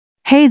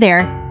Hey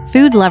there,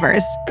 food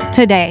lovers!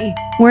 Today,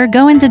 we're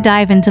going to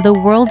dive into the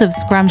world of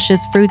scrumptious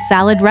fruit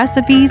salad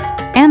recipes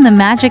and the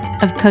magic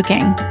of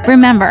cooking.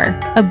 Remember,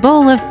 a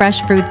bowl of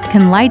fresh fruits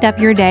can light up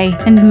your day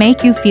and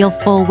make you feel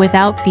full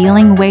without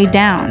feeling weighed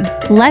down.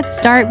 Let's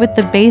start with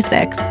the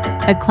basics.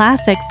 A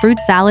classic fruit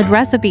salad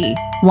recipe.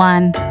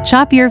 1.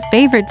 Chop your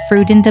favorite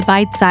fruit into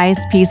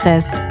bite-sized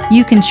pieces.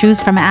 You can choose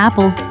from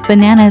apples,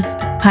 bananas,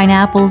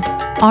 pineapples,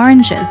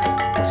 oranges,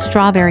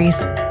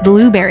 strawberries,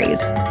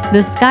 blueberries.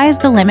 The sky's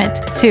the limit.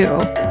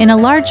 2. In a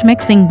large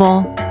mixing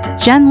bowl,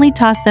 gently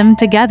toss them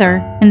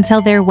together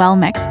until they're well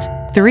mixed.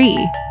 3.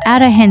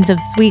 Add a hint of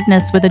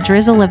sweetness with a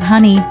drizzle of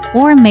honey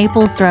or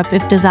maple syrup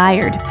if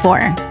desired.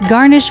 4.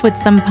 Garnish with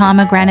some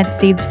pomegranate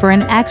seeds for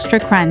an extra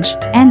crunch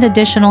and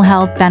additional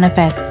health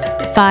benefits.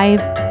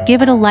 5.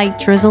 Give it a light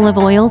drizzle of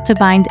oil to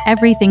bind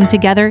everything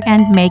together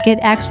and make it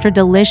extra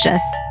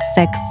delicious.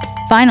 6.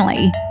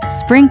 Finally,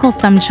 sprinkle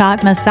some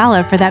chaat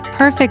masala for that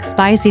perfect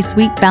spicy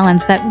sweet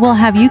balance that will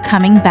have you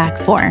coming back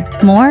for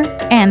more.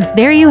 And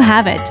there you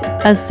have it,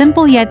 a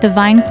simple yet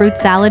divine fruit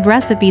salad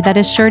recipe that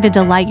is sure to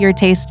delight your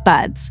taste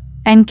buds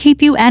and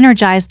keep you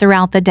energized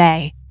throughout the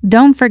day.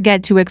 Don't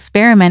forget to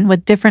experiment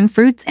with different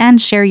fruits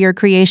and share your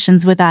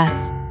creations with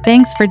us.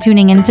 Thanks for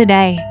tuning in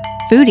today,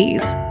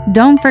 foodies.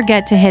 Don't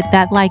forget to hit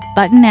that like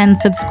button and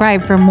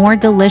subscribe for more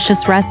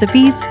delicious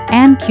recipes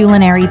and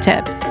culinary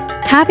tips.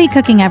 Happy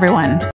cooking, everyone!